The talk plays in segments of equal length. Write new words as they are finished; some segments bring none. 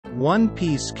One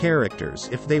Piece characters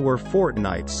if they were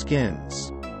Fortnite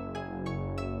skins.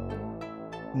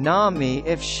 Nami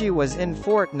if she was in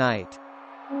Fortnite.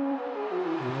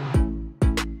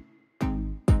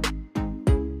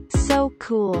 So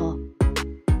cool.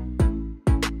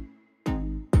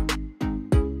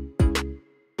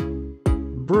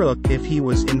 Brook if he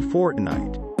was in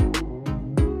Fortnite.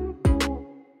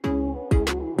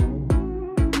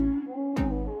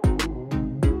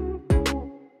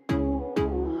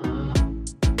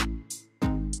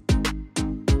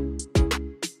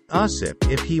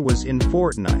 Usopp if he was in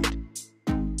Fortnite.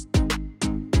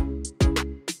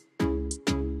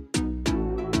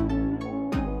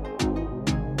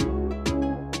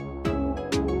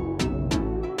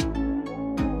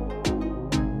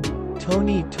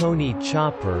 Tony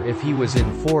Chopper if he was in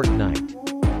Fortnite.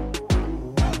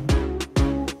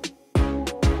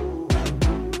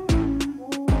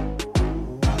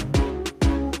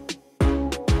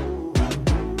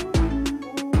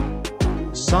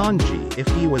 Sanji if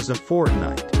he was a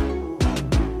Fortnite.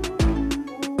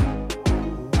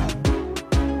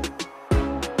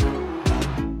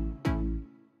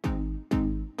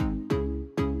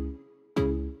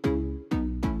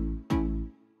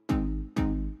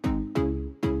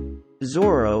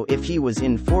 Zoro if he was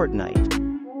in Fortnite.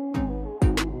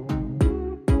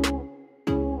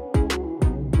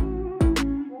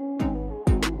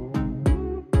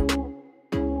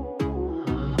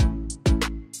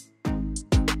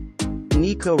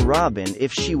 Nico Robin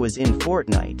if she was in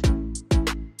Fortnite.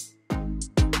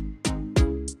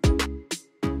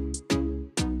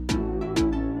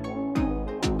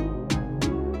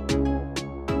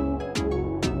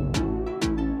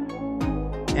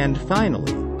 And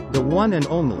finally, the one and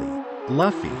only,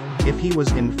 Luffy, if he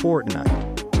was in Fortnite.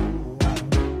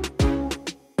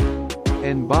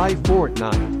 And by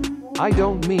Fortnite, I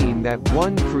don't mean that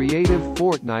one creative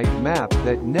Fortnite map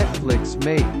that Netflix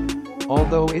made.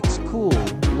 Although it's cool.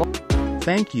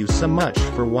 Thank you so much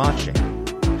for watching.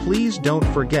 Please don't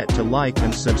forget to like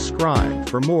and subscribe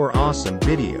for more awesome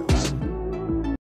videos.